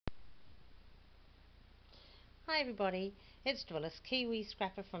Hi everybody, it's Dwillis, Kiwi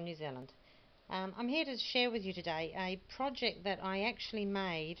Scrapper from New Zealand. I'm here to share with you today a project that I actually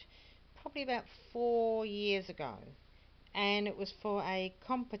made probably about 4 years ago, and it was for a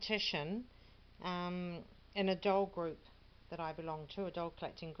competition in a doll group that I belong to, a doll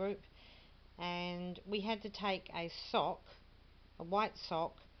collecting group, and we had to take a sock, a white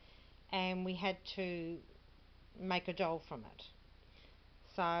sock, and we had to make a doll from it.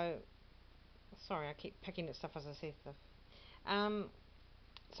 So sorry, I keep picking at stuff as I say stuff.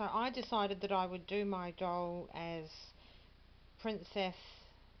 So I decided that I would do my doll as Princess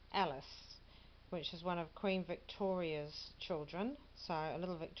Alice, which is one of Queen Victoria's children, so a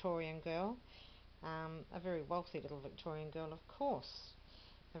little Victorian girl, a very wealthy little Victorian girl, of course,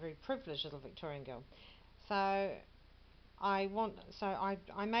 a very privileged little Victorian girl. So I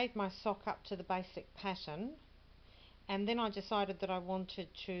made my sock up to the basic pattern, and then I decided that I wanted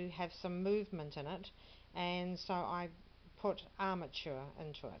to have some movement in it, and so I put armature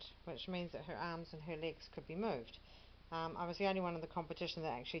into it, which means that her arms and her legs could be moved. I was the only one in the competition that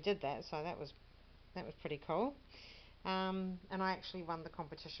actually did that, so that was pretty cool. And I actually won the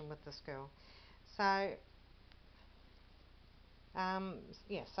competition with this girl. So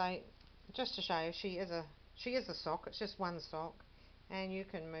yeah, so just to show you, she is a sock. It's just one sock, and you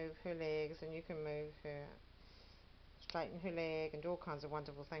can move her legs, and you can move her, straighten her leg, and do all kinds of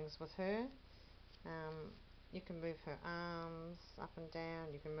wonderful things with her. You can move her arms up and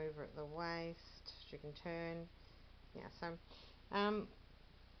down, you can move her at the waist, she can turn. Yeah, so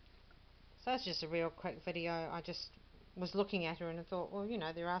it's just a real quick video. I just was looking at her and I thought, well, you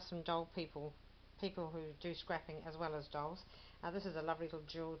know, there are some doll people who do scrapping as well as dolls. This is a lovely little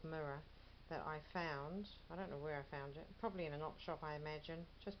jeweled mirror that I found. I don't know where I found it, probably in an op shop, I imagine.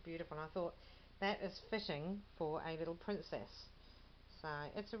 Just beautiful, and I thought that is fitting for a little princess. So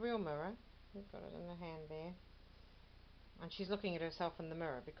it's a real mirror. We've got it in the hand there, and she's looking at herself in the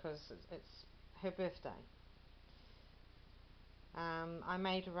mirror because it's her birthday. I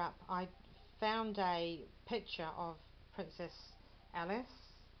made her up. I found a picture of Princess Alice,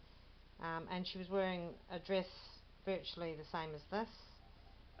 and she was wearing a dress virtually the same as this,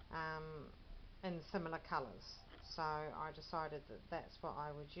 in similar colours. So I decided that that's what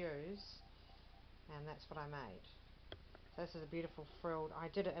I would use, and that's what I made. So this is a beautiful frilled. I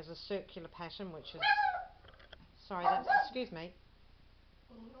did it as a circular pattern, which is, sorry, that's, excuse me,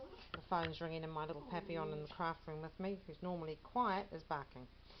 the phone's ringing, and my little Papillon in the craft room with me, who's normally quiet, is barking.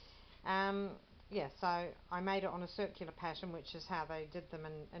 Yeah, so I made it on a circular pattern, which is how they did them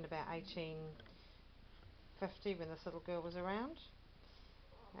in about 1850 when this little girl was around,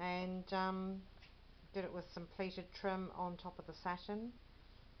 and did it with some pleated trim on top of the satin,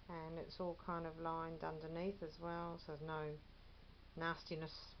 and it's all kind of lined underneath as well, so there's no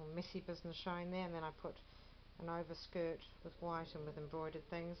nastiness or messy business showing there. And then I put an overskirt with white and with embroidered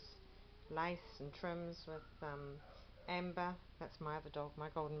things, lace and trims with amber. That's my other dog, my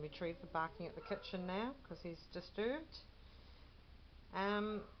golden retriever, barking at the kitchen now because he's disturbed.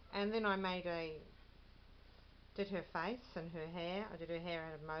 And then I did her face and her hair. I did her hair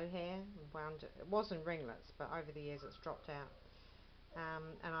out of mohair and wound it. It was in ringlets, but over the years it's dropped out.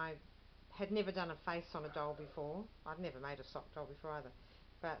 And I had never done a face on a doll before. I'd never made a sock doll before either,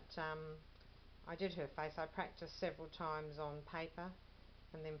 but I did her face. I practiced several times on paper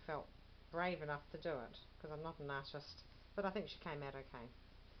and then felt brave enough to do it because I'm not an artist, but I think she came out okay.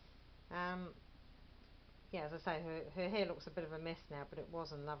 Yeah, as I say, her hair looks a bit of a mess now, but it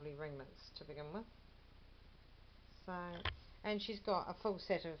was in lovely ringlets to begin with. So, and she's got a full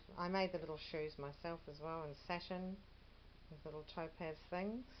set of, I made the little shoes myself as well in satin with little topaz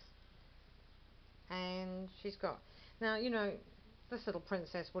things. And she's got, now, you know, this little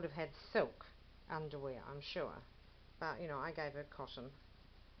princess would have had silk underwear, I'm sure, but you know, I gave her cotton.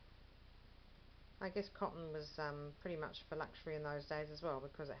 I guess cotton was pretty much for luxury in those days as well,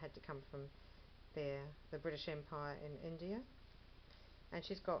 because it had to come from the British Empire in India. And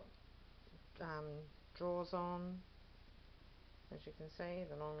she's got drawers on, as you can see,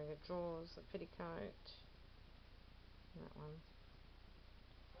 the long-legged drawers, the petticoat, that one.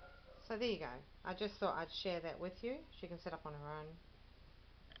 So there you go. I just thought I'd share that with you. She can sit up on her own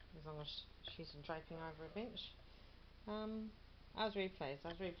as long as she's draping over a bench. I was really pleased. I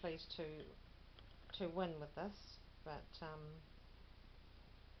was really pleased to win with this, but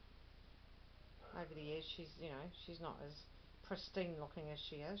over the years she's not as pristine looking as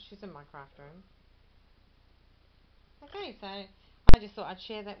she is. She's in my craft room. Okay, so I just thought I'd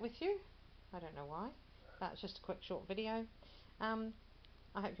share that with you. I don't know why, but it's just a quick short video.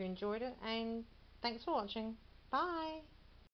 I hope you enjoyed it, and thanks for watching. Bye!